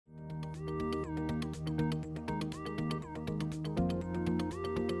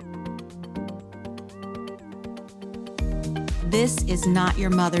This is not your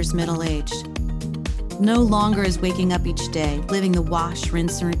mother's middle-aged. No longer is waking up each day, living the wash,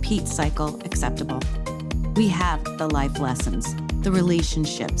 rinse, and repeat cycle acceptable. We have the life lessons, the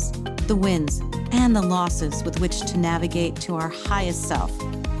relationships, the wins, and the losses with which to navigate to our highest self,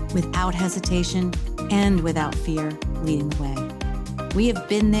 without hesitation and without fear leading the way. We have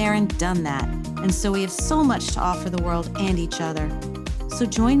been there and done that, and so we have so much to offer the world and each other. So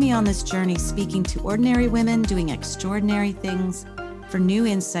join me on this journey speaking to ordinary women doing extraordinary things for new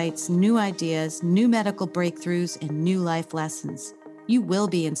insights, new ideas, new medical breakthroughs, and new life lessons. You will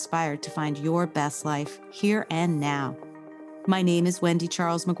be inspired to find your best life here and now. My name is Wendy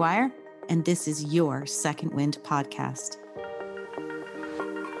Charles McGuire, and this is your Second Wind podcast.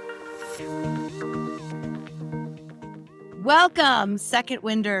 Welcome, Second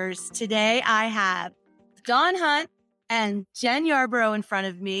Winders. Today I have Dawn Hunt and Jen Yarbrough in front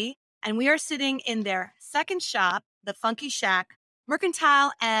of me, and we are sitting in their second shop, the Funky Shack,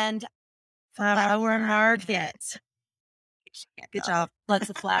 Mercantile and Flower Market. Good job. Lots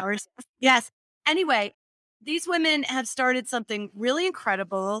of flowers. Yes. Anyway, these women have started something really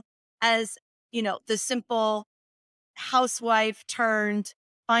incredible as, you know, the simple housewife turned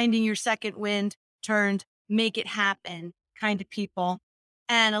finding your second wind turned make it happen kind of people.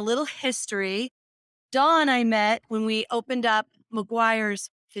 And a little history. Dawn I met when we opened up McGuire's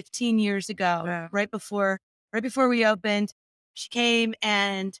 15 years ago, right before we opened. She came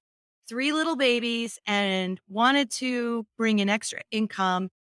and 3 little babies and wanted to bring in extra income.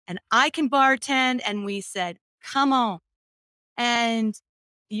 And I can bartend. And we said, come on. And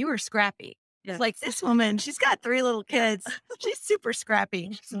you were scrappy. Yes. Like this woman, she's got 3 little kids. She's super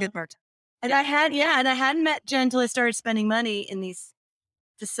scrappy. She's a good bartender. And I hadn't met Jen until I started spending money in these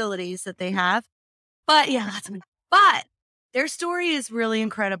facilities that they have. But but their story is really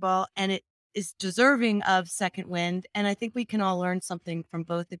incredible and it is deserving of second wind. And I think we can all learn something from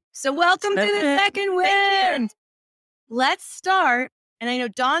both of you. So welcome to the second wind. Let's start. And I know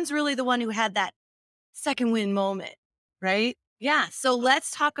Dawn's really the one who had that second wind moment, right? Yeah. So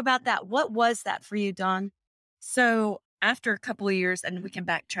let's talk about that. What was that for you, Dawn? So after a couple of years, and we can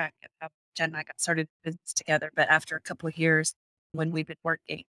backtrack how Jen and I got started business together, but after a couple of years when we've been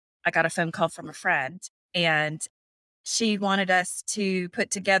working, I got a phone call from a friend and she wanted us to put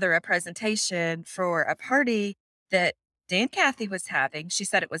together a presentation for a party that Dan Cathy was having. She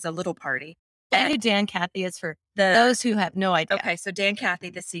said it was a little party. And who Dan Cathy is for those who have no idea. Okay. So Dan Cathy,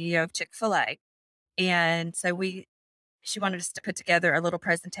 the CEO of Chick-fil-A. And so she wanted us to put together a little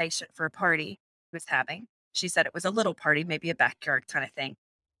presentation for a party he was having. She said it was a little party, maybe a backyard kind of thing.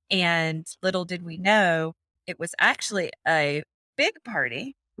 And little did we know, it was actually a big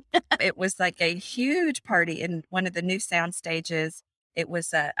party. It was like a huge party in one of the new sound stages. It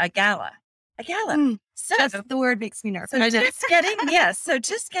was a gala. A gala. So that's the word makes me nervous. So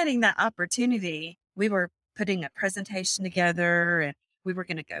just getting that opportunity, we were putting a presentation together and we were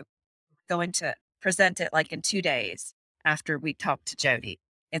going to going to present it like in 2 days after we talked to Jody.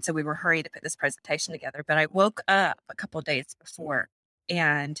 And so we were hurried to put this presentation together. But I woke up a couple of days before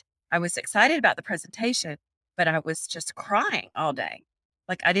and I was excited about the presentation, but I was just crying all day.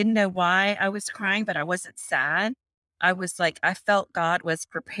 Like, I didn't know why I was crying, but I wasn't sad. I was like, I felt God was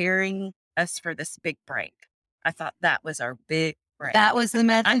preparing us for this big break. I thought that was our big break. That was the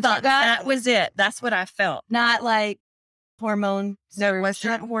message. I thought that was it. That's what I felt. Not like hormones. No, it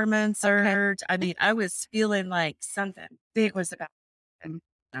wasn't hormone surge. Okay. I mean, I was feeling like something big was about. And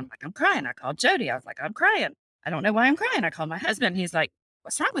I'm like, I'm crying. I called Jody. I was like, I'm crying. I don't know why I'm crying. I called my husband. He's like,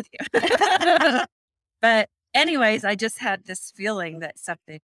 what's wrong with you? But anyways, I just had this feeling that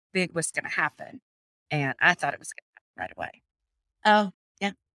something big was going to happen. And I thought it was going to happen right away. Oh,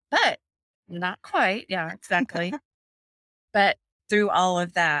 yeah. But not quite. Yeah, exactly. But through all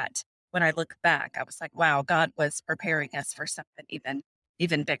of that, when I look back, I was like, wow, God was preparing us for something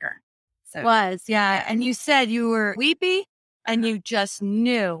even bigger. So yeah. And you said you were weepy and you just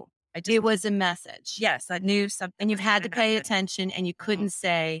knew it was a message. Yes, I knew something. And you had to pay attention and you couldn't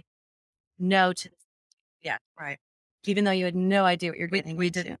say no to this. Yeah, right. Even though you had no idea what you're getting.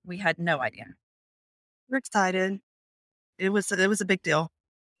 We had no idea. We're excited. It was a big deal.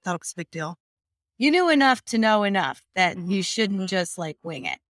 I thought it was a big deal. You knew enough to know enough that you shouldn't just like wing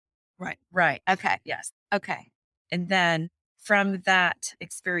it. Right. Okay. Yes. Okay. And then from that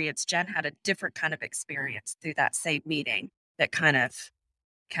experience, Jen had a different kind of experience through that same meeting that kind of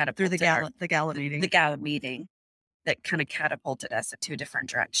through the gala meeting that kind of catapulted us into a different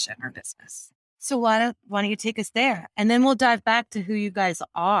direction, our business. So why don't you take us there? And then we'll dive back to who you guys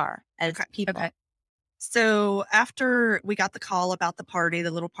are as people. Okay. So after we got the call about the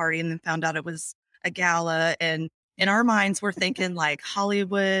little party, and then found out it was a gala, and in our minds, we're thinking like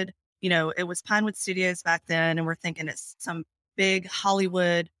Hollywood, it was Pinewood Studios back then. And we're thinking it's some big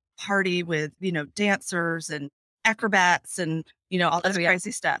Hollywood party with, dancers and acrobats and, all this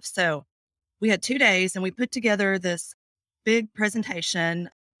crazy stuff. So we had 2 days and we put together this big presentation.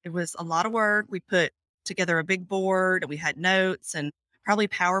 It was a lot of work. We put together a big board and we had notes and probably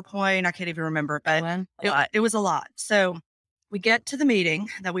PowerPoint. I can't even remember, but it was a lot. So we get to the meeting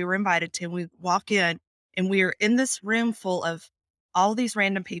that we were invited to. And we walk in and we're in this room full of all these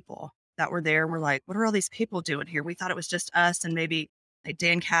random people that were there. We're like, what are all these people doing here? We thought it was just us and maybe like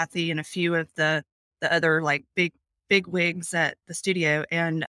Dan Cathy and a few of the other like big wigs at the studio.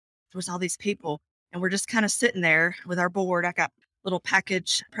 And there was all these people and we're just kind of sitting there with our board. I got a little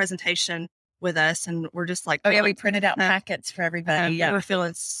package presentation with us and we're just like, oh yeah, we printed out packets for everybody. We were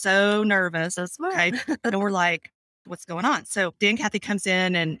feeling so nervous. Okay. And we're like, what's going on? So Dan Cathy comes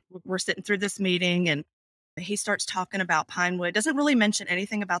in and we're sitting through this meeting and he starts talking about Pinewood, doesn't really mention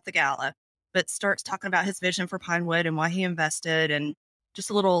anything about the gala, but starts talking about his vision for Pinewood and why he invested and just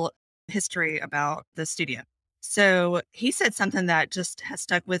a little history about the studio. So he said something that just has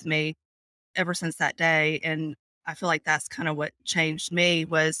stuck with me ever since that day. And I feel like that's kind of what changed me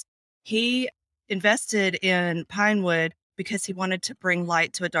was he invested in Pinewood because he wanted to bring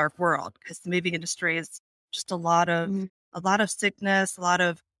light to a dark world because the movie industry is just a lot of sickness, a lot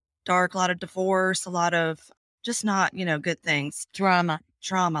of dark, a lot of divorce, a lot of just not, good things. Drama,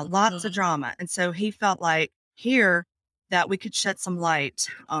 lots of drama. And so he felt like here that we could shed some light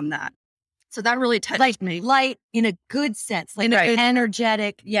on that. So that really touched me. Light in a good sense, like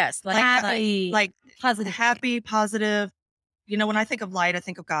energetic. Yes. Happy, like positive. Happy, positive. When I think of light, I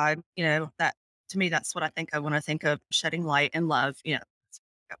think of God, that to me, that's what I think of when I think of shedding light and love,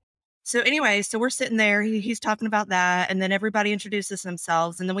 So anyway, so we're sitting there, he's talking about that. And then everybody introduces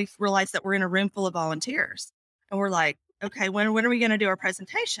themselves. And then we realize that we're in a room full of volunteers. And we're like, okay, when are we going to do our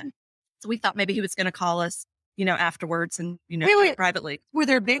presentation? So we thought maybe he was going to call us, afterwards and, Wait. privately. Were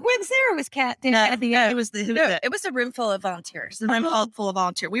there big ones there or was Cat? It was it was a room full of volunteers. A room full of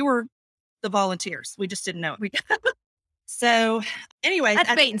volunteers. We were the volunteers. We just didn't know it. So anyway.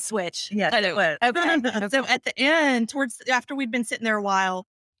 That's bait and switch. Yeah. Okay. So at the end, after we'd been sitting there a while,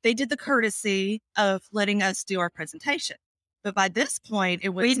 they did the courtesy of letting us do our presentation. But by this point,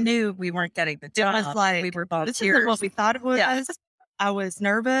 we knew we weren't getting the job. It was like, we were volunteers. This isn't what we thought it was. Yeah. I was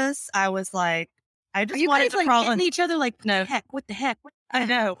nervous. I was like, I just wanted to crawl in each other like, no. What the heck? I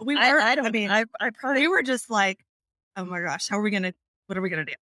know. We were, we were just like, oh my gosh, what are we going to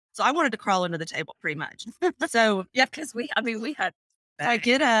do? So I wanted to crawl under the table pretty much. So yeah, because we had. I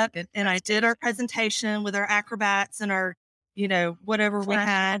get up and I did our presentation with our acrobats and our, whatever we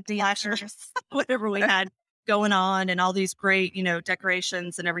had, whatever we had going on and all these great,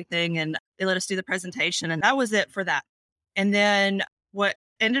 decorations and everything. And they let us do the presentation and that was it for that. And then what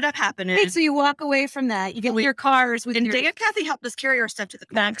ended up happening. Wait, so you walk away from that, you get your cars with Dan Cathy helped us carry our stuff to the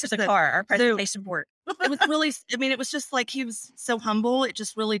car, our presentation board. It was really, it was just like, he was so humble. It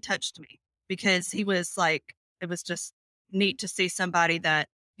just really touched me because he was like, it was just neat to see somebody that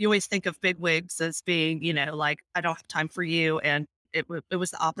you always think of big wigs as being, like, I don't have time for you. And it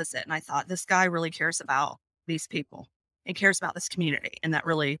was the opposite. And I thought this guy really cares about these people and cares about this community. And that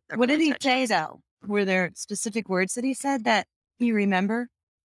really, what did he say though? Were there specific words that he said that you remember?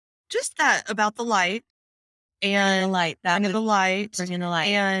 Just that about the light and the light, bringing the light.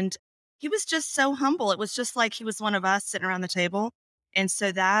 And he was just so humble. It was just like he was one of us sitting around the table. And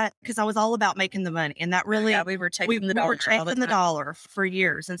so that, because I was all about making the money and that really, we were chasing the dollar for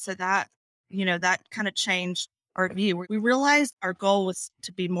years. And so that, that kind of changed our view. We realized our goal was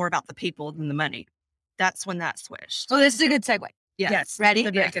to be more about the people than the money. That's when that switched. Oh, this is a good segue. Yes. Ready?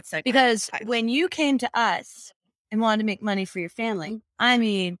 Yeah. Good segue. Because when you came to us and wanted to make money for your family, I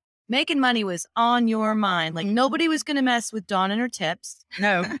mean, making money was on your mind. Like nobody was going to mess with Dawn and her tips.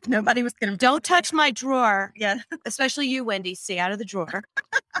 No, nobody was going to. Don't touch my drawer. Yeah. Especially you, Wendy. Stay out of the drawer.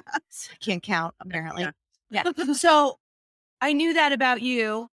 Can't count, apparently. Yeah. So I knew that about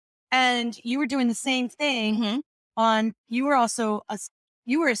you. And you were doing the same thing you were also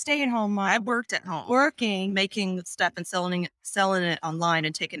you were a stay-at-home mom. I worked at home. Working. Making stuff and selling it online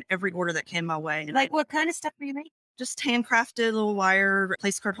and taking every order that came my way. And like what kind of stuff were you making? Just handcrafted little wire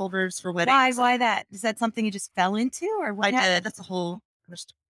place card holders for weddings. Why that? Is that something you just fell into or what? I did. That's a whole.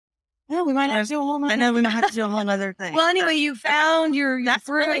 No, we might have to do a whole I know we might have to do a whole other thing. Well, anyway, you found that's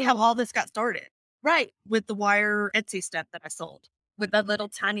really how all this got started. Right. With the wire Etsy stuff that I sold. With the little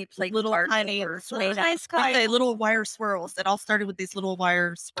tiny plate. Little tiny nice little wire swirls. It all started with these little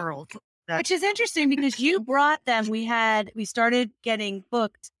wire swirls. Which is interesting because you brought them. We started getting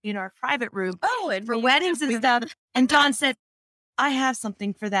booked in our private room And for weddings and stuff. And Dawn said, I have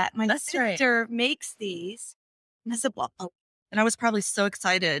something for that. My That's right. sister makes these. And I said, well, And I was probably so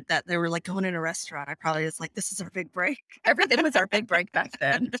excited that they were like going in a restaurant. I probably was like, this is our big break. everything was our big break back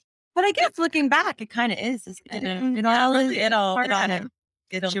then. but I guess looking back, it kind of is. Isn't it? It'll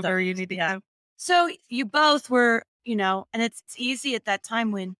Get you where you need to go. So you both were, and it's easy at that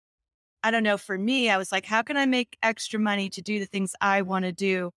time when, I don't know, for me, I was like, how can I make extra money to do the things I want to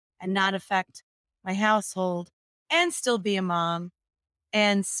do and not affect my household and still be a mom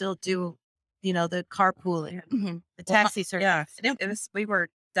and still do, the carpooling, the taxi service. Yeah. We were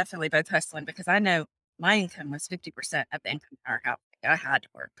definitely both hustling because I know my income was 50% of the income in our house. I had to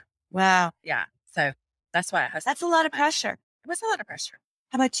work. Wow. Yeah. So that's why I hustled. That's a lot of pressure. It was a lot of pressure.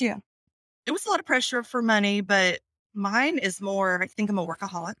 How about you? It was a lot of pressure for money, but mine is more, I think I'm a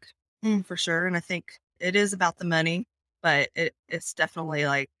workaholic for sure. And I think it is about the money, but it's definitely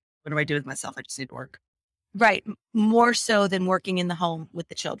like, what do I do with myself? I just need to work. Right. More so than working in the home with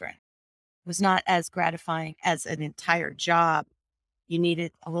the children. It was not as gratifying as an entire job. You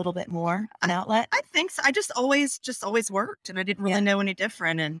needed a little bit more an outlet. I think so. I just always worked and I didn't really know any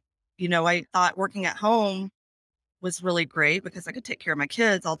different. And, I thought working at home was really great because I could take care of my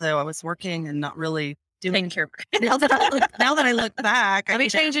kids, although I was working and not really Taking care of now that I look back, Let me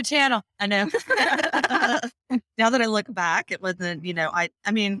change the channel. I know. Now that I look back, it wasn't,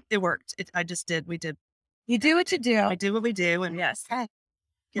 I mean, it worked. I just did. We did. You do what you do. I do what we do. And yes. All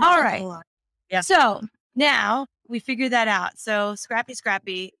right. Yeah. So now we figured that out. So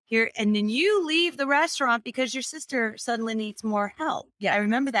scrappy here. And then you leave the restaurant because your sister suddenly needs more help. Yeah. I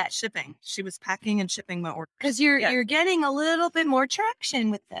remember that. Shipping. She was packing and shipping my order. Because you're getting a little bit more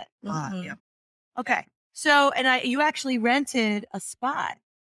traction with it. Yeah. Okay. So, and you actually rented a spot.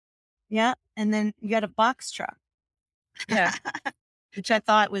 Yeah. And then you got a box truck. Yeah. Which I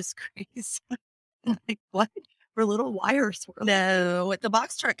thought was crazy. Like, what? For little wire swirls. No, the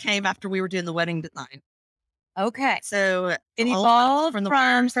box truck came after we were doing the wedding design. Okay. So it evolved from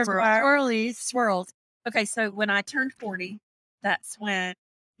swirlies. swirls. Okay. So when I turned 40, that's when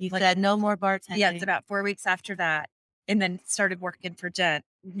You said no more bartending. Yeah, it's about 4 weeks after that. And then started working for Jen.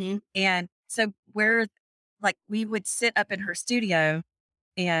 Mm-hmm. And so we would sit up in her studio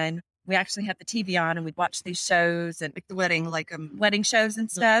and we actually had the TV on and we'd watch these shows and Like the wedding, wedding shows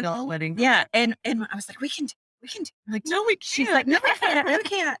and stuff. Wedding. Yeah. And I was like, we can do. I'm like, No, we can't. she's like, no, we can't. No, we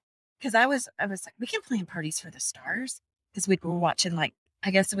can't. Because I was like, we can plan parties for the stars. Because we were watching I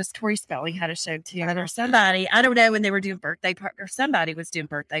guess it was Tori Spelling had a show too. Or somebody, I don't know, when they were doing birthday party or somebody was doing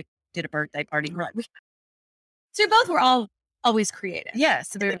did a birthday party. We're like, So you both were always creative. yeah.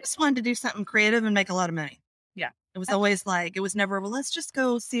 So I just wanted to do something creative and make a lot of money. Yeah. It was always it was never, well, let's just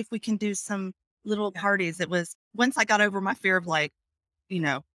go see if we can do some little parties. It was, once I got over my fear of I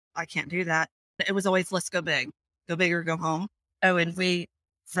can't do that. It was always, let's go big or go home. Oh, and we,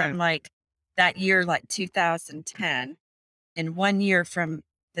 from that year, 2010, in 1 year from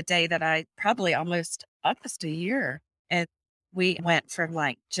the day that I probably almost a year. And we went from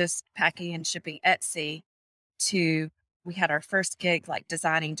just packing and shipping Etsy to we had our first gig,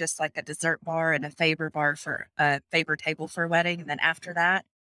 designing just a dessert bar and a favor bar for a favor table for a wedding. And then after that,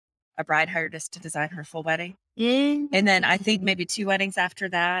 a bride hired us to design her full wedding. Mm-hmm. And then I think maybe 2 weddings after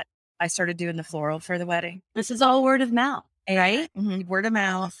that, I started doing the floral for the wedding. This is all word of mouth, right? Mm-hmm. Word of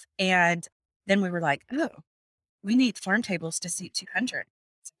mouth. And then we were like, oh, we need farm tables to seat 200.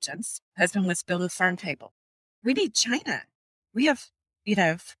 So Jen's husband was build a farm table. We need china. We have,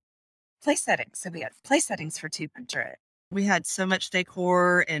 place settings. So we had place settings for 200. We had so much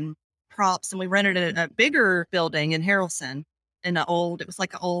decor and props, and we rented a bigger building in Harrelson it was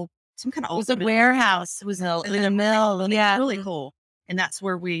some kind of old. It was a warehouse. It was in a mill. Yeah. Really cool. And that's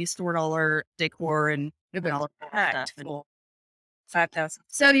where we stored all our decor and all our stuff. 5,000.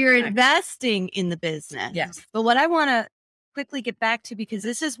 So you're investing in the business. Yes. But what I want to quickly get back to, because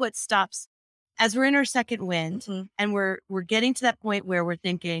this is what stops as we're in our second wind and we're getting to that point where we're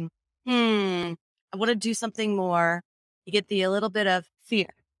thinking, I want to do something more. You get a little bit of fear.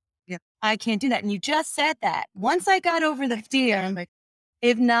 Yeah. I can't do that. And you just said that. Once I got over the fear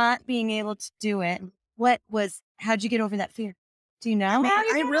of not being able to do it, how'd you get over that fear? Do you know?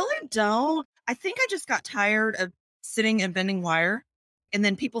 I really don't. I think I just got tired of sitting and bending wire. And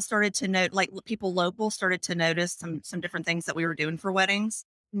then people started to note, people local started to notice some different things that we were doing for weddings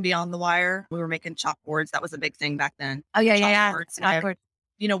beyond the wire. We were making chalkboards. That was a big thing back then. Oh, yeah. Chalkboards.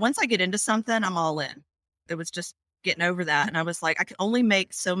 Once I get into something, I'm all in. It was just getting over that. And I was like, I can only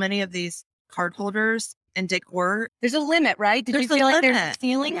make so many of these card holders and decor. There's a limit, right? Did you There's a feel like there's a limit.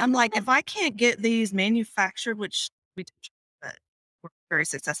 ceiling? I'm like, if I can't get these manufactured, which we did, but we're very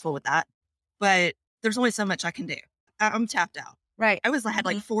successful with that, but there's only so much I can do. I'm tapped out. Right. I had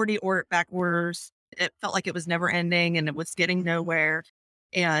like 40 back orders. It felt like it was never ending and it was getting nowhere.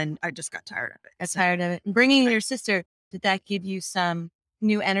 And I just got tired of it. Got tired of it. And bringing in your sister, did that give you some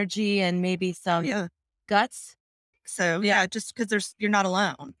new energy and maybe some Yeah. guts? So yeah, just because you're not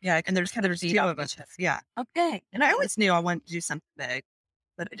alone. Yeah. And there's two of us. Yeah. Okay. And I always knew I wanted to do something big,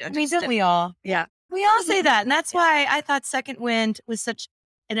 but I I just mean, don't didn't. we all? Yeah. We all say that. And that's why I thought Second Wind was such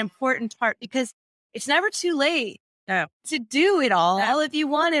an important part, because it's never too late No. to do it all. No. If you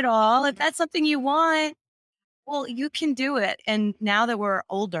want it all, if that's something you want, well, you can do it. And now that we're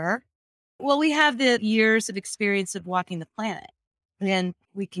older, well, we have the years of experience of walking the planet, and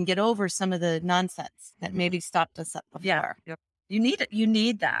we can get over some of the nonsense that maybe stopped us up before. Yeah. You need it. You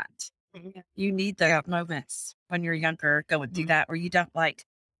need that. Mhm. You need the moments when you're younger going through that, or you don't like,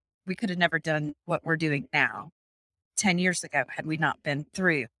 we could have never done what we're doing now 10 years ago had we not been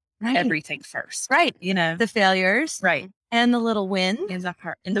through Right. everything first. Right. You know, The failures right. and the little wins. In the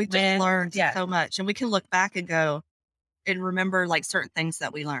heart. In the We just wind. learned Yeah. so much. And we can look back and go and remember like certain things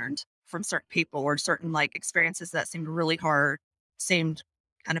that we learned from certain people or certain like experiences that seemed really hard, seemed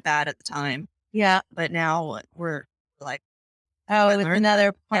kind of bad at the time. Yeah. But now we're like, Oh, I it was learned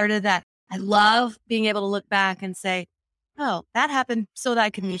another part of that. I love being able to look back and say, oh, that happened so that I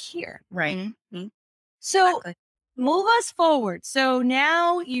could be here. Right. So Exactly. move us forward. So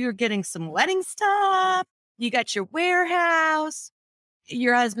now you're getting some wedding stuff. You got your warehouse.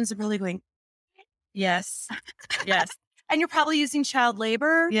 Your husband's probably going, Yes. Yes. and you're probably using child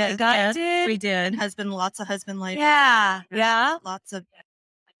labor. Yes, like God yes, did. we did. lots of husband life, Yeah. Yeah. lots of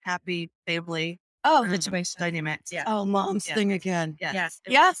happy family Oh, Situation. dynamics. Yeah. oh, mom's Yeah. thing again. Yes. Yes.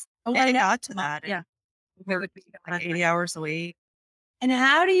 Yes. Oh, And I it know. got to that. Yeah. We were like 80 hours a week. And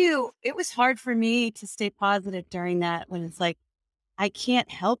it was hard for me to stay positive during that, when it's like, I can't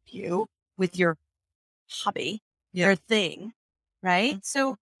help you with your hobby Yeah. or thing. Right.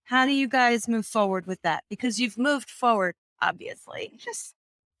 So how do you guys move forward with that? Because you've moved forward, obviously.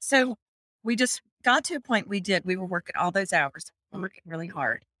 So we just got to a point we were working all those hours, working really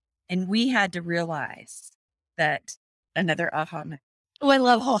hard. And we had to realize that another aha moment. Oh, I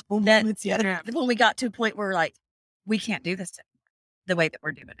love all That- moments. Yeah. When we got to a point where we're like, we can't do this the way that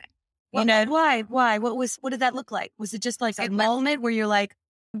we're doing it. You know, why? What did that look like? Was it just like a moment where you're like,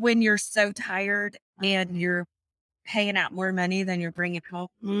 When you're so tired and you're paying out more money than you're bringing home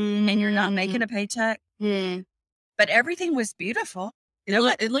and you're not making a paycheck, but everything was beautiful. It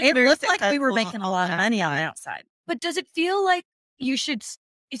looked It very looked like we were successful. making a lot of money on the outside. But does it feel like you should?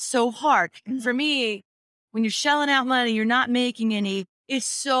 It's so hard. And for me, when you're shelling out money, you're not making any. It's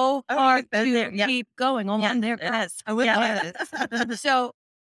so Oh, hard you've been to there, yeah. keep going. Oh, I'm there. Yes. I would Yeah. So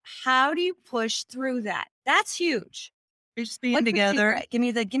how do you push through that? That's huge. We're just being What's the together. secret? Give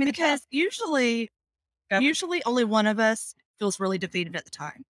me the Because usually only one of us feels really defeated at the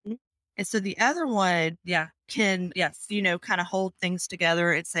time. Mhm. And so the other one Yeah. can, Yes. kind of hold things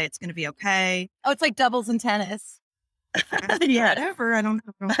together and say it's going to be okay. Oh, it's like doubles in tennis. Yeah. Whatever. I don't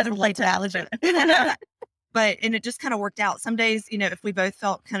know. I don't like to But, and it just kind of worked out. Some days, if we both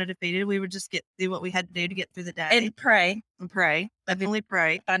felt kind of defeated, we would just do what we had to do to get through the day And pray. and pray. Definitely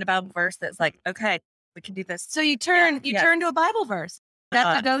pray. Find a Bible verse that's like, okay, we can do this. So you turn Yeah. turn to a Bible verse.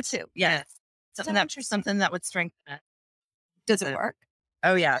 That's the go-to. Yes. Something that would strengthen it. Does it work?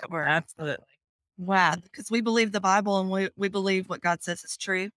 Oh, yeah. It works. Absolutely. Wow. Because we believe the Bible and we believe what God says is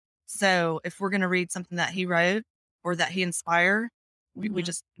true. So if we're going to read something that he wrote or that he inspired, we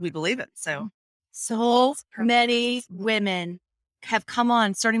believe it. So So many women have come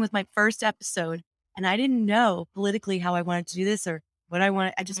on, starting with my first episode, and I didn't know politically how I wanted to do this or what I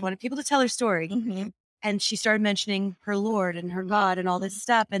wanted. I just wanted people to tell their story. And she started mentioning her Lord and her God and all this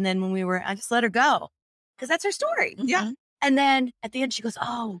stuff. And then I just let her go because that's her story. Yeah. And then at the end, she goes,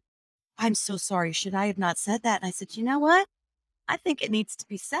 "Oh, I'm so sorry. Should I have not said that?" And I said, "You know what? I think it needs to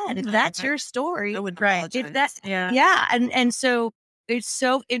be said. If that's your story, I would Right. apologize. if that's Yeah. yeah." And so it's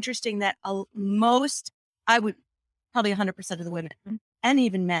so interesting that I would probably 100% of the women and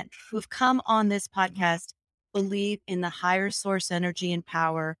even men who have come on this podcast believe in the higher source energy and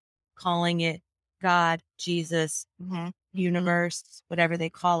power, calling it God, Jesus, universe, whatever they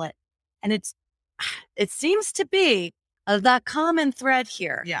call it. And it seems to be the common thread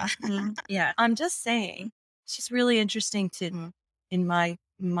here. Yeah. Yeah. I'm just saying, it's just really interesting to, in my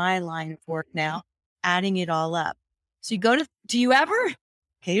line of work now, adding it all up. So do you ever,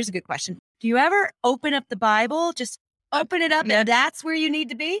 okay, here's a good question. Do you ever open up the Bible, just open it up Yeah. and that's where you need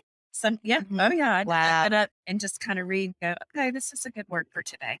to be? Oh yeah. I'd Wow. look it up and just kind of read and go, okay, this is a good word for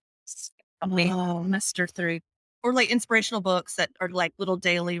today. We muster through. Or like inspirational books that are like little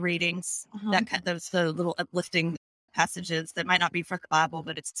daily readings, that kind those the little uplifting passages that might not be from the Bible,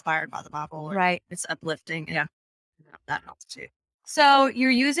 but it's inspired by the Bible. Or Right. it's uplifting. Yeah. That helps too. So you're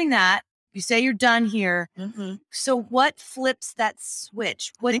using that. You say you're done here. Mm-hmm. So what flips that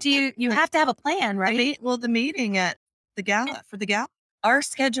switch? What do you have to have a plan, right? The meeting at the gala for the gala. Our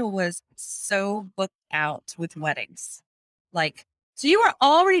schedule was so booked out with weddings. Like, So you were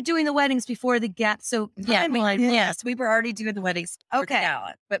already doing the weddings before the gap. So yes, we were already doing the weddings for the Okay.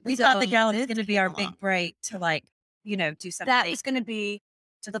 gala, but we So thought the gala was it going to be our came big along. break to do something. that was going to be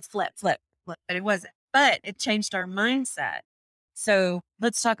to the flip. But it wasn't. But it changed our mindset. So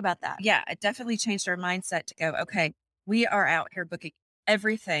Let's talk about that. yeah, it definitely changed our mindset to go, okay, we are out here booking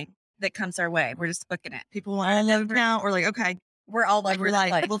everything that comes our way. We're just booking it. People want to know now. We're like, okay, We're all over we're the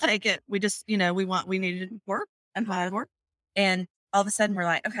like, place. we'll take it. We just, we needed work and hard work. And all of a sudden we're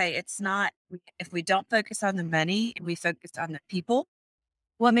like, okay, it's not, if we don't focus on the money and we focus on the people.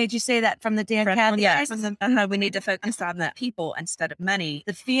 What made you say that from the Dan Cathy? Yes, we need to focus on the people instead of money.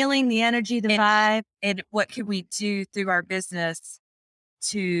 The feeling, the energy, the vibe. And what can we do through our business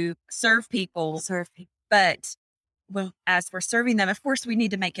to serve people? But as we're serving them, of course, we need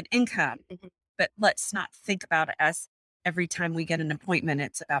to make an income. But let's not think about it as every time we get an appointment,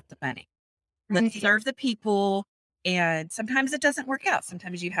 it's about the money. Let's serve the people. And sometimes it doesn't work out.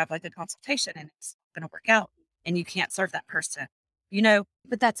 Sometimes you have like a consultation and it's going to work out and you can't serve that person,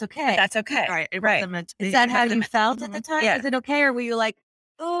 But that's okay. that's okay. Right. Right. Is that how you felt at the time? Yeah. Is it okay? Or were you like,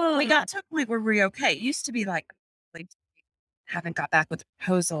 oh, We got to a point where we're okay. It used to be like, haven't got back with the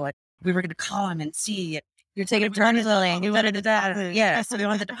proposal. And we were going to call them and see. And you're taking a turn and you wanted to die. yeah. So we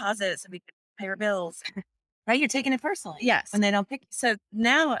wanted the deposit so we could pay our bills. Right? You're taking it personally. Yes. When they don't pick you. So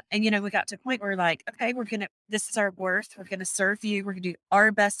now, and we got to a point where we're like, okay, this is our worth. We're going to serve you. We're going to do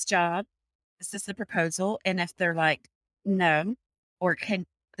our best job. This is the proposal. And if they're like, no, or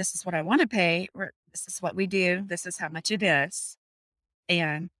this is what I want to pay, or this is what we do. This is how much it is.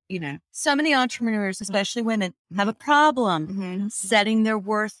 And, So many entrepreneurs, especially women, have a problem setting their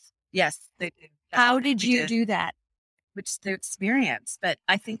worth. yes, they do. How did you do that? Which through experience. But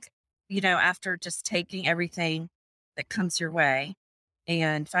I think, after just taking everything that comes your way,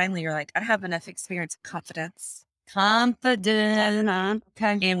 and finally you're like, I have enough experience and confidence. Confident.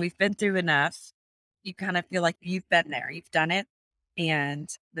 Okay. And we've been through enough. You kind of feel like you've been there, you've done it. And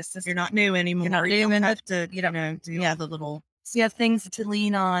you're not new anymore. You're not you new don't and have to, the little. So you have things to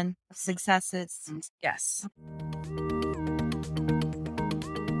lean on, successes. Yes.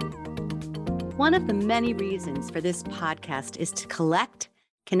 One of the many reasons for this podcast is to collect,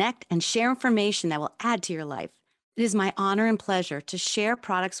 connect, and share information that will add to your life. It is my honor and pleasure to share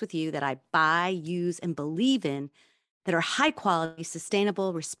products with you that I buy, use, and believe in that are high quality,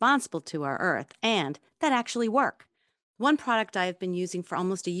 sustainable, responsible to our earth, and that actually work. One product I have been using for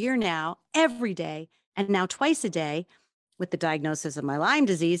almost a year now, every day, and now twice a day, with the diagnosis of my Lyme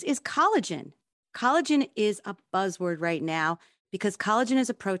disease, is collagen. Collagen is a buzzword right now because collagen is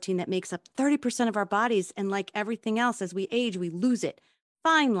a protein that makes up 30% of our bodies. And like everything else, as we age, we lose it.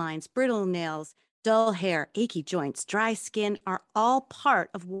 Fine lines, brittle nails, dull hair, achy joints, dry skin are all part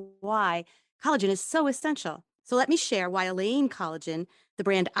of why collagen is so essential. So let me share why Elaine Collagen, the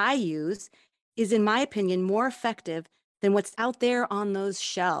brand I use, is, in my opinion, more effective than what's out there on those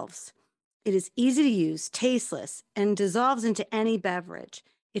shelves. It is easy to use, tasteless, and dissolves into any beverage.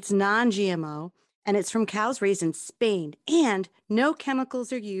 It's non-GMO, and it's from cows raised in Spain, and no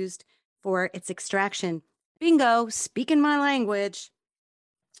chemicals are used for its extraction. Bingo, speaking my language.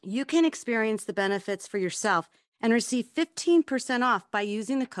 You can experience the benefits for yourself and receive 15% off by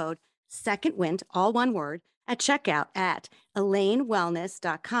using the code SECONDWIND, all one word, at checkout at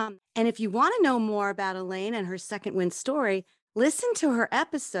ElaineWellness.com. And if you want to know more about Elaine and her Second Wind story, listen to her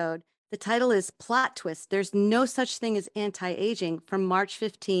episode. The title is Plot Twist: There's No Such Thing as Anti-Aging, from March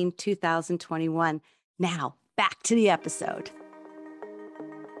 15, 2021. Now, back to the episode.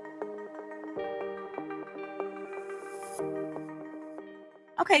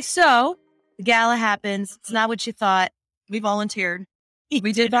 Okay, so the gala happens. It's not what you thought. We volunteered.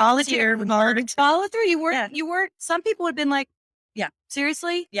 We did volunteer. We follow through. You weren't, some people would have been like, yeah,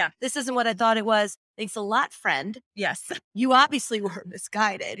 seriously? Yeah. This isn't what I thought it was. Thanks a lot, friend. Yes. You obviously were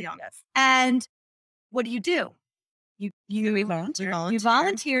misguided. Yes. And what do? We volunteered. You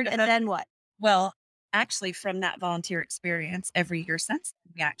volunteered, and then what? Well, actually, from that volunteer experience, every year since,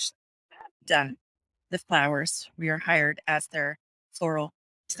 we actually have done the flowers. We are hired as their floral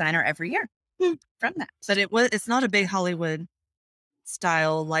designer every year from that. But it's not a big Hollywood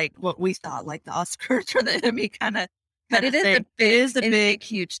style, like what we thought, like the Oscars or the Emmy kind of. But it is a big,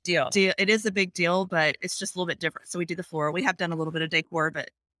 huge deal. It is a big deal, but it's just a little bit different. So we do the floral. We have done a little bit of decor, but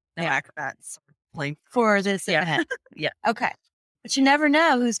no acrobats playing for this event. Yeah. Okay. But you never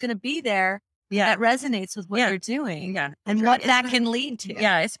know who's going to be there that resonates with what you're doing and what that can lead to.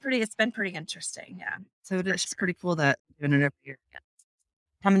 Yeah, it's been pretty interesting. Yeah. So it's pretty cool that we're doing it every year. Yeah.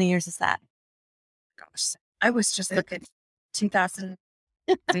 How many years is that? Gosh, I was just looking 2000.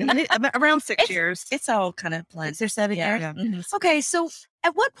 Around 6 years. It's all kind of blended. 6 or 7 years. Yeah. Mhm. Okay. So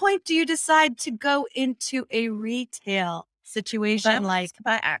at what point do you decide to go into a retail situation like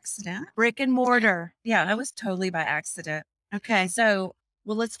by accident. brick and mortar? Yeah, I was totally by accident. Okay. So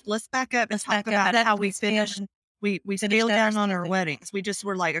Well, let's back up and Let's talk back up. about how we finished. We scaled down on our everything. weddings. We just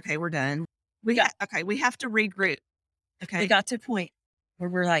were like, okay, we're done. We have to regroup. Okay. we got to a point where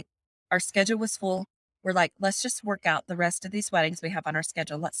we're like, our schedule was full. We're like, let's just work out the rest of these weddings we have on our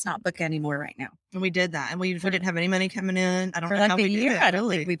schedule. Let's not book any more right now. And we did that. And we didn't have any money coming in. I don't For know like how a we did year, it. I don't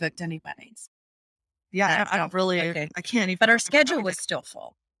think we booked any weddings. Yeah, I don't really. Okay. I can't even. But our remember how schedule we was did. still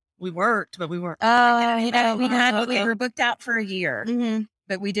full. We worked, but we weren't. We were booked out for a year, Mhm.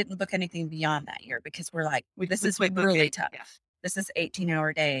 but we didn't book anything beyond that year because we're like, this is quit booking. really tough. Yeah. This is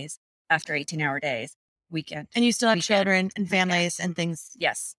 18-hour days after 18-hour days, weekend. And you still have Weekend. children and families and things.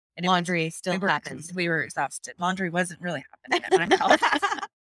 Yes. And Laundry still we happens. we were exhausted. Laundry wasn't really happening at my house.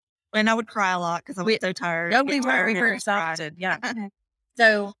 And I would cry a lot because I was so tired. No, we were Tired and cried. exhausted. Yeah.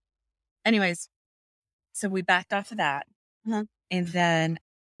 So, anyways, so we backed off of that. Uh-huh. And then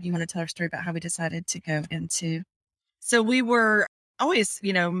you want to tell our story about how we decided to go into. So we were always,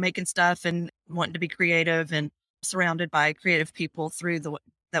 making stuff and wanting to be creative and surrounded by creative people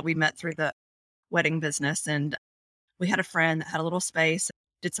that we met through the wedding business. And we had a friend that had a little space,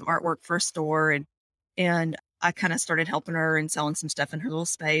 did some artwork for a store, and I kind of started helping her and selling some stuff in her little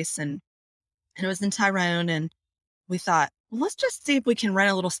space. And it was in Tyrone, and we thought, well, let's just see if we can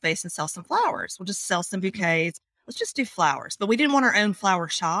rent a little space and sell some flowers. We'll just sell some bouquets. Let's just do flowers. But we didn't want our own flower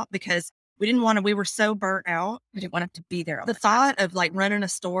shop because we were so burnt out. We didn't want it to be there all The the time. thought of like running a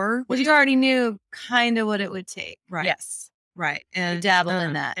store Well, you already knew kind of what it would take. right. Yes. Right. And dabble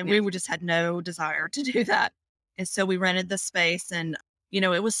in that. And we just had no desire to do that. And so we rented the space, and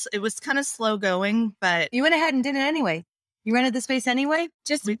it was kind of slow going, but You went ahead and did it anyway. You rented the space anyway?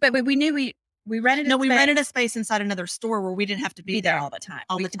 But we knew we rented. we rented a space inside another store where we didn't have to be there all the time.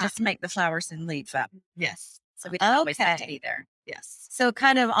 All we the could time. just make the flowers and leave them. Yes. So we didn't always have to Okay. be there. Yes. So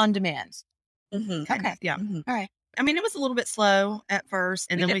kind of on demand. Mm-hmm. Okay. Yeah. Mhm. All right. I mean, it was a little bit slow at first,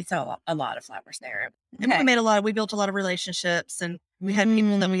 and And then we sell a lot of flowers there. and Okay. we built a lot of relationships, and we had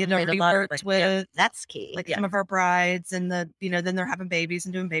people that we had Made a already lot of worked like- yeah. with, That's key. like Yeah. some of our brides, and then they're having babies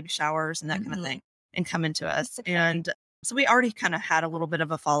and doing baby showers and that kind of Mhm. thing, and coming to us. And so we already kind of had a little bit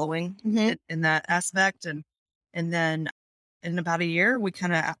of a following Mhm. in that aspect. And then in about a year, we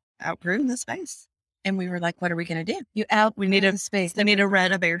kind of outgrew the space. And we were like, what are we going to do? You out. We need a space. We need to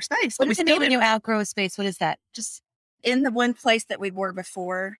rent a bigger space. What But we does it still mean when didn't- you outgrow a space? What is that? Just in the one place that we were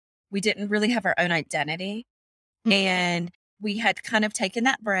before, we didn't really have our own identity. And we had kind of taken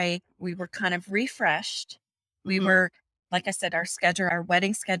that break. We were kind of refreshed. We Mhm. were, like I said, our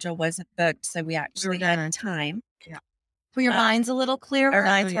wedding schedule wasn't booked. So we actually done. had time. Were your Uh, minds a little clearer? Our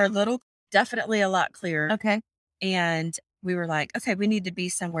minds yeah. were definitely a lot clearer. Okay. And we were like, okay, we need to be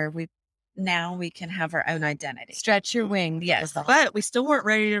somewhere now we can have our own identity. Stretch your wings. Yes. But we still weren't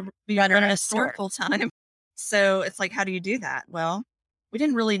ready to be Running running a a store store. full time. So it's like, how do you do that? Well, we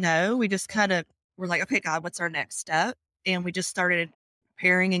didn't really know. We just kind of were like, okay, God, what's our next step? And we just started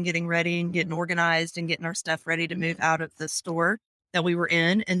preparing and getting ready and getting organized and getting our stuff ready to move out of the store that we were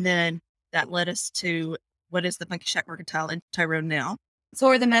in. And then that led us to what is the Funky Shack Mercantile in Tyrone now. So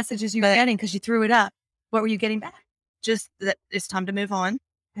what were the messages you were getting because you threw it up? What were you getting back? Just that it's time to move on.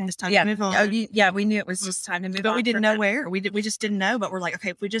 It's time Yeah. to move on. Oh, we knew it was just time to move on. But we didn't from know that. where. We just didn't know. But we're like, okay,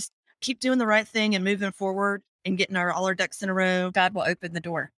 if we just keep doing the right thing and moving forward and getting all our ducks in a row, God will open the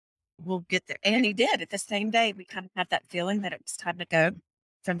door. we'll get there. And he did. At the same day, we kind of had that feeling that it was time to go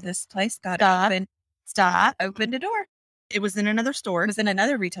from this place. God opened the door. It was in another store, It was in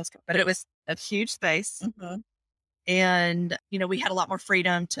another retail store, but it was a huge space. Mhm. And, we had a lot more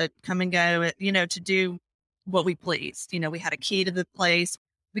freedom to come and go, to do what we pleased. We had a key to the place.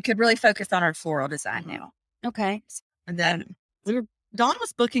 we could really focus on our floral design Mhm. now. Okay. And then Dawn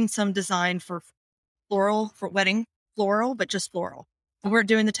was booking some design for floral, for wedding floral, but just floral. We weren't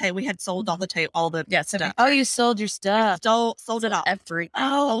doing the tape. We had sold all the tape, all the Yeah, so stuff. Oh, you sold your stuff. Sold it all. every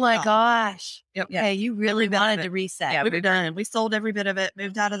Oh my Oh. gosh. Yep. Okay. You really Every bit of wanted it. to reset. Yeah, We were done. We sold every bit of it,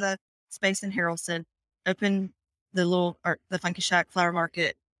 moved out of the space in Harrelson, opened the Funky Shack Flower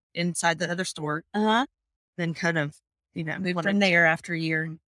Market inside the other store. Uh-huh. Then kind of, Moved from there after a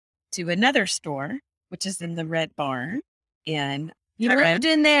year to another store, which is in the Red Barn in You Tyrone. lived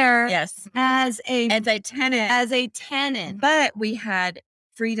in there Yes, as a as a tenant, tenant. but we had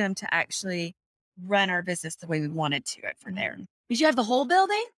freedom to actually run our business the way we wanted to over there. Did you have the whole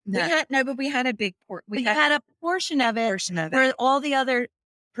building? But we had a big port. But you had a portion of it. portion of it. Were all the other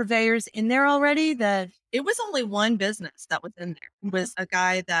purveyors in there already? It was only one business that was in there. It was a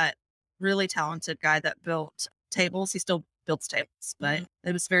guy really talented guy that built tables. He still builds tables, but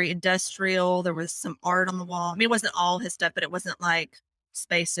it was very industrial. There was some art on the wall. I mean, it wasn't all his stuff, but it wasn't like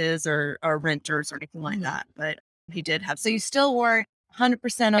spaces or renters or anything like that. But he did have So you still weren't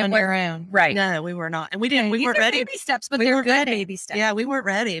 100% on your own. Right. No, we were not. And we didn't, we These weren't are ready. baby steps, but We they're weren't good ready. baby steps. Yeah, we weren't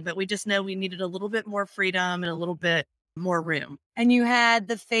ready, but we just know we needed a little bit more freedom and a little bit more room. And you had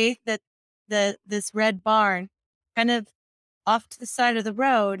the faith that this Red Barn kind of off to the side of the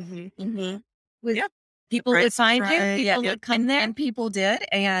road Mm-hmm. with Yep. people Right, would find you, right. people Yeah, would come there. And people did.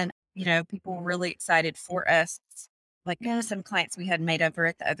 And, people were really excited for us. Like some clients we had made over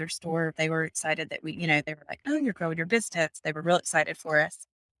at the other store, they were excited that they were like, oh, you're growing your business. They were real excited for us.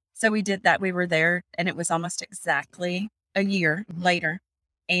 So we did that. We were there and it was almost exactly a year later.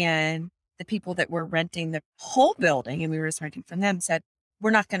 And the people that were renting the whole building and we were just renting from them said,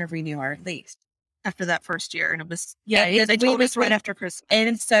 we're not going to renew our lease. After that first year. And it was, Yeah, they told us right after Christmas.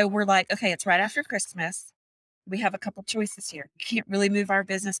 And so we're like, okay, it's right after Christmas. We have a couple choices here. We can't really move our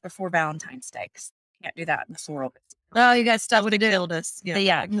business before Valentine's Day. 'Cause we can't do that in the floral business. Oh, you got stuff Would to have do. killed us. Yeah. But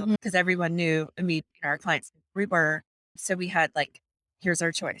yeah, Mhm. because everyone knew our clients knew who we were. So we had here's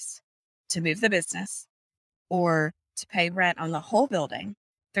our choice: to move the business or to pay rent on the whole building,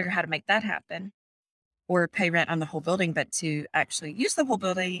 figure out how to make that happen, or pay rent on the whole building, but to actually use the whole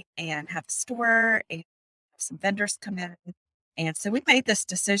building and have a store and have some vendors come in. And so we made this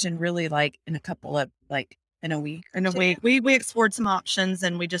decision really in a couple of in a week. In a week, we explored some options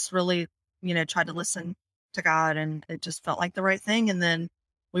and we just really, tried to listen to God and it just felt like the right thing. And then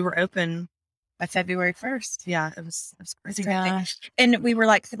we were open. By February 1st. Yeah, it was crazy. Gosh. And we were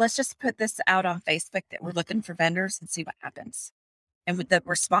like, let's just put this out on Facebook that we're looking for vendors and see what happens. And the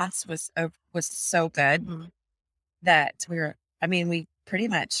response was so good that we pretty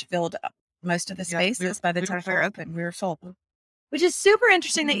much filled up most of the Yeah, spaces by the we time were we were full. open. We were full. Which is super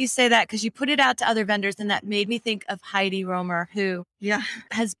interesting that you say that because you put it out to other vendors, and that made me think of Heidi Romer, who Yeah.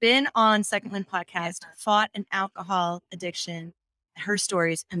 has been on Second Wind podcast, fought an alcohol addiction. Her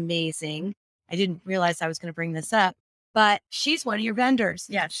story is amazing. I didn't realize I was going to bring this up, but she's one of your vendors.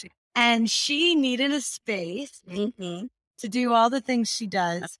 Yeah. And she needed a space to do all the things she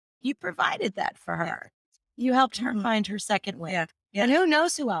does. You provided that for her. You helped her find her second wind. Yeah. Yeah. And who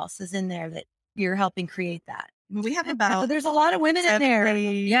knows who else is in there that you're helping create that. We have So about there's a lot of women in there.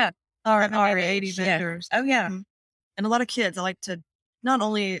 Yeah. Our 80 age. vendors. Oh, yeah. And a lot of kids. I like to not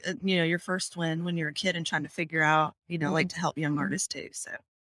only, your first win when you're a kid and trying to figure out, like to help young artists too. So,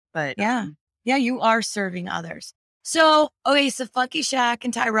 but Yeah. Yeah, you are serving others. So, okay, so Funky Shack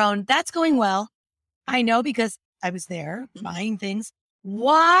and Tyrone, that's going well. I know because I was there buying things.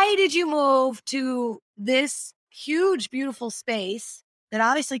 Why did you move to this huge, beautiful space that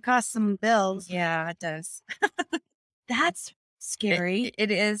obviously costs some bills? Yeah, it does. That's scary.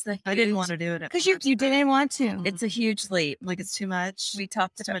 It is. I didn't want to do it Because you didn't want to. It's a huge leap. like it's too much. We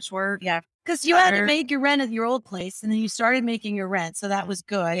talked Too much work. Yeah. Because you had to Tired. make your rent at your old place and then you started making your rent. So that was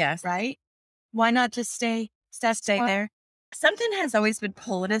good. Yes. Right? Why not just stay there? Something has always been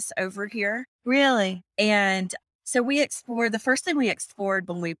pulling us over here. Really? And so the first thing we explored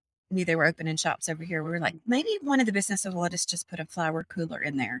when we knew they were opening shops over here, we were like, maybe one of the businesses will let us just put a flower cooler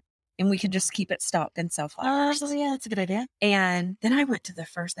in there and we could just keep it stocked and sell flowers. Oh, yeah, that's a good idea. And then I went to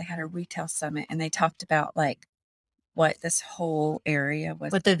they had a retail summit and they talked about what this whole area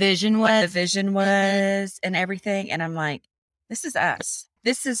was, What the vision was. what the vision was and everything. And I'm like, this is us.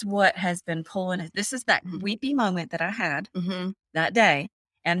 This is what has been pulling us. This is that weepy moment that I had that day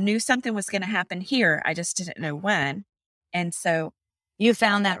and knew something was going to happen here. I just didn't know when. And so You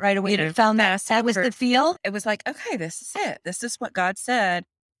found that right away. You found that. That was the feel. it was like, okay, this is it. This is what God said.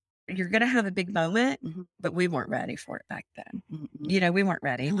 You're going to have a big moment, but we weren't ready for it back then. We weren't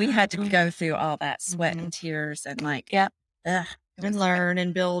ready. We had to go through all that sweat and tears and And learn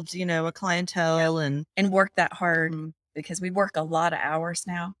and build, a clientele and work that hard because we work a lot of hours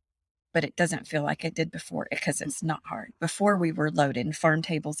now, but it doesn't feel like it did before because it's not hard. Before we were loading farm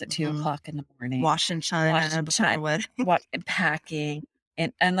tables at 2:00 in the morning, washing china Washing before china. wedding. and packing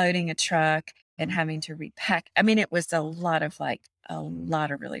and unloading a truck and having to repack. I mean, it was a lot of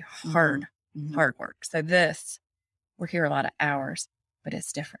really hard work. So this we're here a lot of hours, but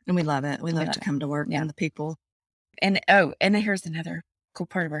it's different. And we love it. We love love to it. come to work Yeah. and the people. And here's another cool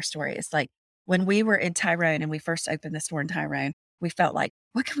part of our story. It's like when we were in Tyrone and we first opened the store in Tyrone, we felt like,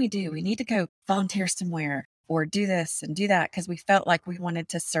 what can we do? We need to go volunteer somewhere or do this and do that, because we felt like we wanted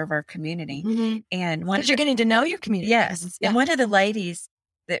to serve our community. Mm-hmm. And one Because you're getting to know your community. yes, Yeah. and one of the ladies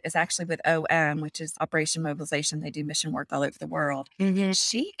that is actually with OM, which is Operation Mobilization, they do mission work all over the world. Mm-hmm.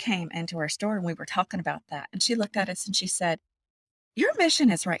 She came into our store and we were talking about that, and she looked at us and she said, "Your mission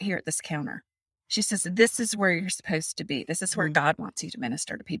is right here at this counter." She says, "This is where you're supposed to be. This is where God wants you to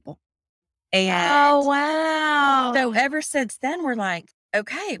minister to people." And Oh, wow. so ever since then, we're like,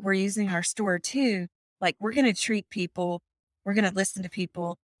 okay, we're using our store too. Like, we're going to treat people. We're going to listen to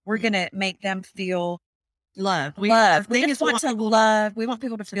people. We're going to make them feel Love. loved. the We thing just is want to love. We want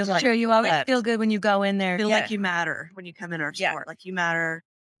people to feel like Sure, you always loved. feel good when you go in there. feel Yeah. like you matter when you come in our Yeah. store. Like you matter.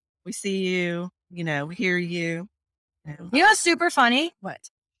 We see you, you know, we hear you. You know what's super funny what?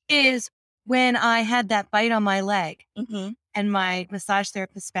 is when I had that bite on my leg Mm-hmm. and my massage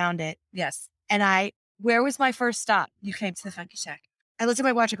therapist found it. Yes. And where was my first stop? You came to the Funky Shack. I looked at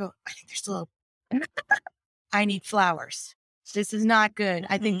my watch and go, I think they're still open. I need flowers. This is not good.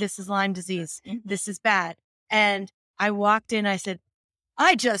 I think Mhm. this is Lyme disease. Mhm. This is bad. And I walked in, I said,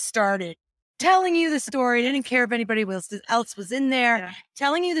 I just started telling you the story. I didn't care if anybody else was in there. Yeah.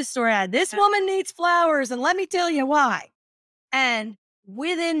 Telling you the story. This Yeah. woman needs flowers, and let me tell you why. And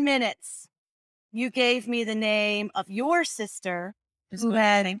within minutes, you gave me the name of your sister Just who the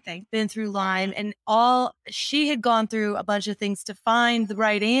had same thing. been through Lyme, and she had gone through a bunch of things to find the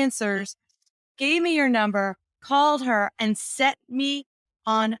right answers, gave me your number, called her, and set me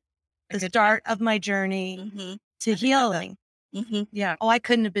on the good start of my journey Mm-hmm. to healing. Mm-hmm. Yeah. Oh, I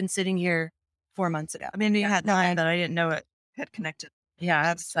couldn't have been sitting here 4 months ago. I mean, you Yeah. had time, but I didn't know it had connected. Yeah.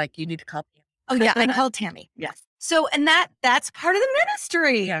 I was like, you need to call me. Oh yeah, I called Tammy. Yes. So, and that's part of the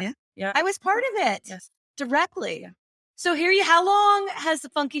ministry. Yeah. Yeah. I was part of it Yes. directly. So how long has the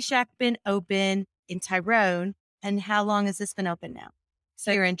Funky Shack been open in Tyrone, and how long has this been open now?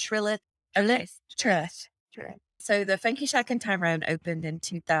 So you're in Trilith. Okay. Trust. So the Funky Shack in Tyrone opened in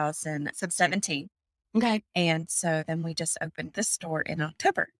 2017. Okay. And so then we just opened this store in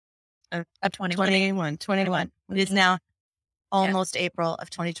October of 2021. 21. It is now almost April of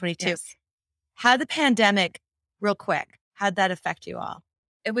 2022. Yes. How the pandemic, real quick, how'd that affect you all?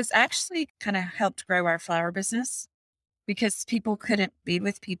 It was actually kind of helped grow our flower business because people couldn't be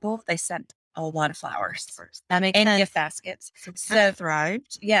with people. They sent a lot of flowers That makes and sense. gift baskets. So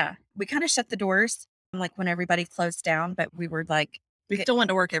thrived. Yeah, we kind of shut the doors like when everybody closed down, but we were like, We still went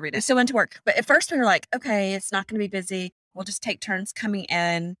to work every we day. still went to work. But at first we were like, okay, it's not going to be busy. We'll just take turns coming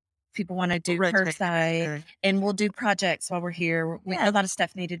in. People want to do Rotate. curbside and we'll do projects while we're here. Yeah. A lot of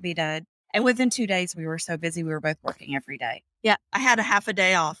stuff needed to be done. And within 2 days, we were so busy. We were both working every day. I had a half a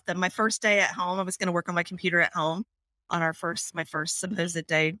day off. That my first day at home, I was going to work on my computer at home on my first supposed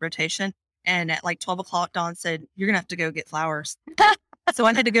day rotation. And at like 12 o'clock, Dawn said, "You're going to have to go get flowers." So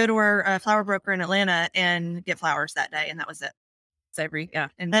I had to go to our flower broker in Atlanta and get flowers that day. And that was it. So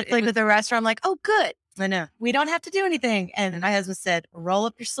And That's it like was- with the restaurant. I'm like, oh, good. I know. We don't have to do anything. And my husband said, roll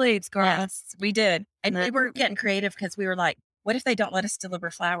up your sleeves, girl. yes, we did. And No. we were getting creative because we were like, what if they don't let us deliver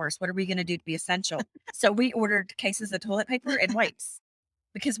flowers? What are we going to do to be essential? So we ordered cases of toilet paper and wipes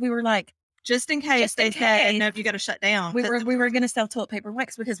because we were like, Just in case Just in they said, case. "No, you got to shut down." we were going to sell toilet paper and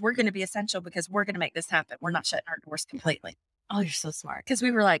wipes because we're going to be essential because we're going to make this happen. We're not shutting our doors completely Oh, you're so smart. because we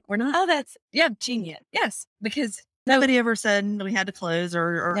were like, we're not. Oh, that's genius. Yes, because Nobody ever said we had to close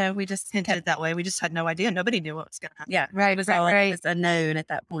or no, we just hinted kept, that way. We just had no idea. Nobody knew what was going to happen. yeah, Right, it was all it right. was a known at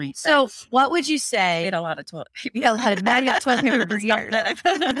that point. So what would you we say? had a lot of toilet paper. Yeah, I got 12 paper for years.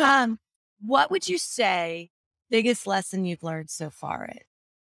 What would you say biggest lesson you've learned so far is?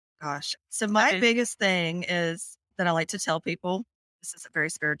 Gosh. So my Okay. biggest thing is that I like to tell people, this isn't very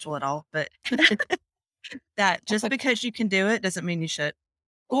spiritual at all, but that just because you can do it doesn't mean you should.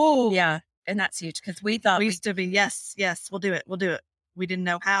 Oh, yeah, and that's huge because we thought We used to be, yes, we'll do it. We'll do it. We didn't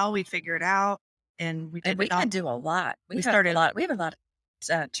know how. We figure it out. And we did and we it all. can do a lot. We have started- a lot. We have a lot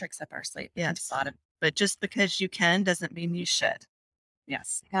of tricks up our sleeve. Yes. a lot of But just because you can doesn't mean you should.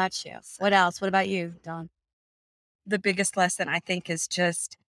 yes. Got you. What else? What about you, Dawn? The biggest lesson I think is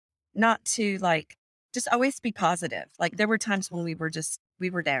just not to just always be positive. Like there were times when we were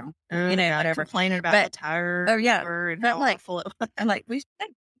down. You know, whatever. Complaining about But- how tired oh, yeah. we were and But, how like, awful it was. And we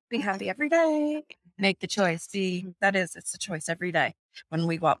should be happy every day. Make the choice. It's a choice every day. When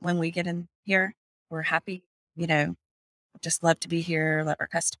we get in here, we're happy, just love to be here, love our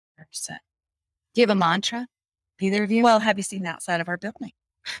customers. Do you have a mantra? Either of you? Well, have you seen the outside of our building?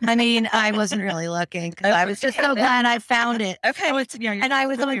 I mean, I wasn't really looking because I was just so glad I found it. Okay. And I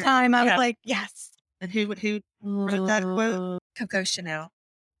was on time. I was like, yes. And who wrote that quote? Coco Chanel.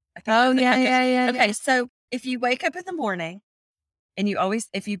 Oh, yeah, Okay. yeah, yeah. Okay. So if you wake up in the morning and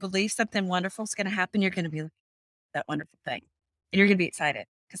if you believe something wonderful is going to happen, you're going to be looking at that wonderful thing and you're going to be excited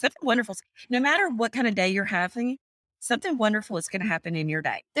because something wonderful, no matter what kind of day you're having, something wonderful is going to happen in your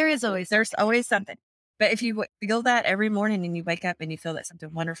day. There's always something. But if you feel that every morning and you wake up and you feel that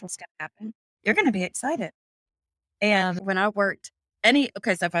something wonderful is going to happen, you're going to be excited. And when I worked so I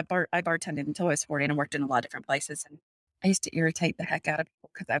bartended until I was 40 and I worked in a lot of different places. And I used to irritate the heck out of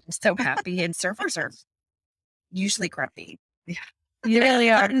people because I was so happy. And surfers are usually grumpy. Yeah. You really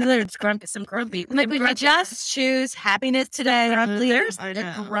are. There's some grumpy. Like we could just choose happiness today. There's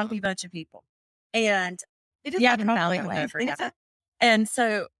a grumpy bunch of people. And it just haven't found their way. And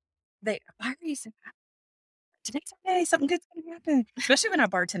so why are you so happy? Today's our day. Something good's going to happen. Especially when I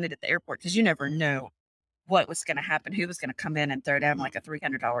bartended at the airport because you never know what was going to happen, who was going to come in and throw down like a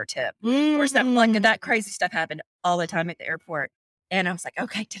 $300 tip or something like that. That crazy stuff happened all the time at the airport. And I was like,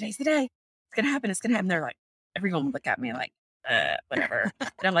 okay, today's the day. It's going to happen. It's going to happen. They're like, everyone would look at me like, whatever.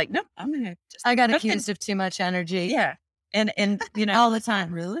 And I'm like, no, I'm going to just. I got accused of too much energy. Yeah. And all the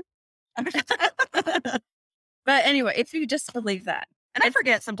time. Really? But anyway, if you just believe that. And I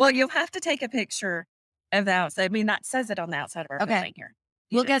forget sometimes. Well, you'll have to take a picture of the outside. I mean, that says it on the outside of our building here.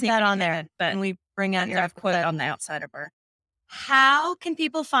 We'll get that on there. But when we bring out your quote on the outside of our. How can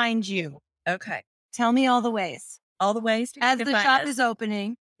people find you? Okay. Tell me all the ways. All the ways. As the shop is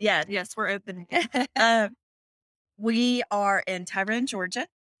opening. Yeah. Yes, we're opening. We are in Tyrone, Georgia,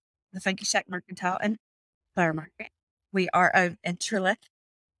 the Funky Shack Mercantile and Flower Market. We are in Trilick,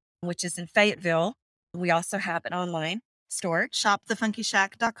 which is in Fayetteville. We also have an online store.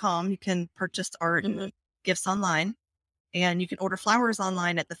 ShopTheFunkyShack.com. You can purchase art and gifts online. And you can order flowers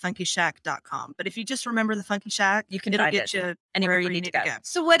online at thefunkyshack.com. But if you just remember the Funky Shack, it'll get you anywhere you need to go.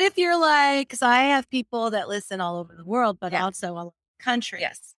 So what if you're like, because I have people that listen all over the world, but also all over the country.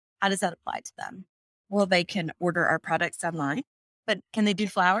 Yes. How does that apply to them? Well, they can order our products online. But can they do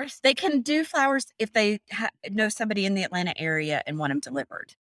flowers? They can do flowers if they know somebody in the Atlanta area and want them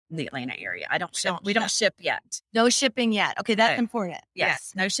delivered in the Atlanta area. We don't ship yet. No shipping yet. Okay, that's important.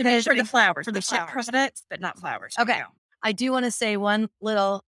 Yes. No shipping for the flowers. For the products, but not flowers. Okay. No. I do want to say one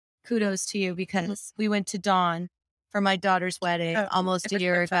little kudos to you because we went to Dawn for my daughter's wedding almost a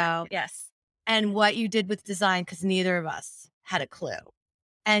year ago. Yes. And what you did with design, because neither of us had a clue.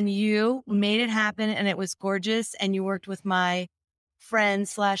 And you made it happen and it was gorgeous. And you worked with my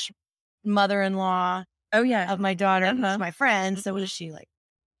friend / mother-in-law of my daughter, my friend. So what is she like?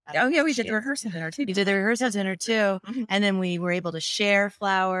 Oh, yeah, we did the rehearsal dinner too. You did the rehearsal dinner too. And then we were able to share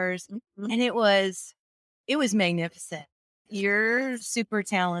flowers. And it was magnificent. You're super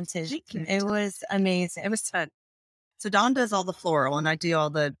talented. It was amazing. It was fun. So Dawn does all the floral and I do all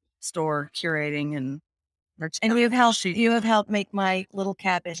the store curating and merch. And you have helped make my little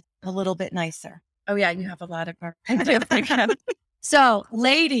cabin a little bit nicer. Oh yeah, you have a lot of our So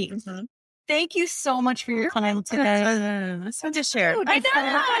ladies, thank you so much for your time today. So just share.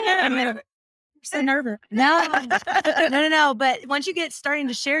 I'm so nervous. No. But once you get starting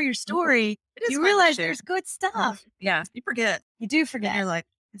to share your story, you realize there's good stuff. Yeah. You forget. You do forget. You're like,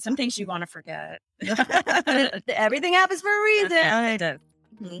 some things you want to forget. Everything happens for a reason. It does.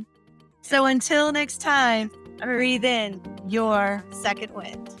 So until next time, breathe in your second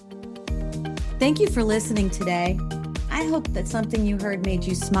wind. Thank you for listening today. I hope that something you heard made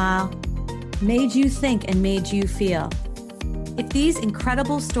you smile, made you think, and made you feel. If these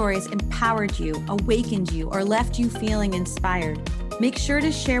incredible stories empowered you, awakened you, or left you feeling inspired, make sure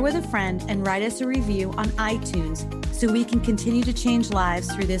to share with a friend and write us a review on iTunes so we can continue to change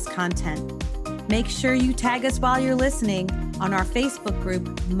lives through this content. Make sure you tag us while you're listening on our Facebook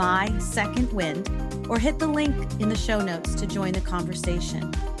group, My Second Wind, or hit the link in the show notes to join the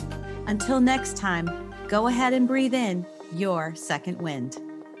conversation. Until next time, go ahead and breathe in your second wind.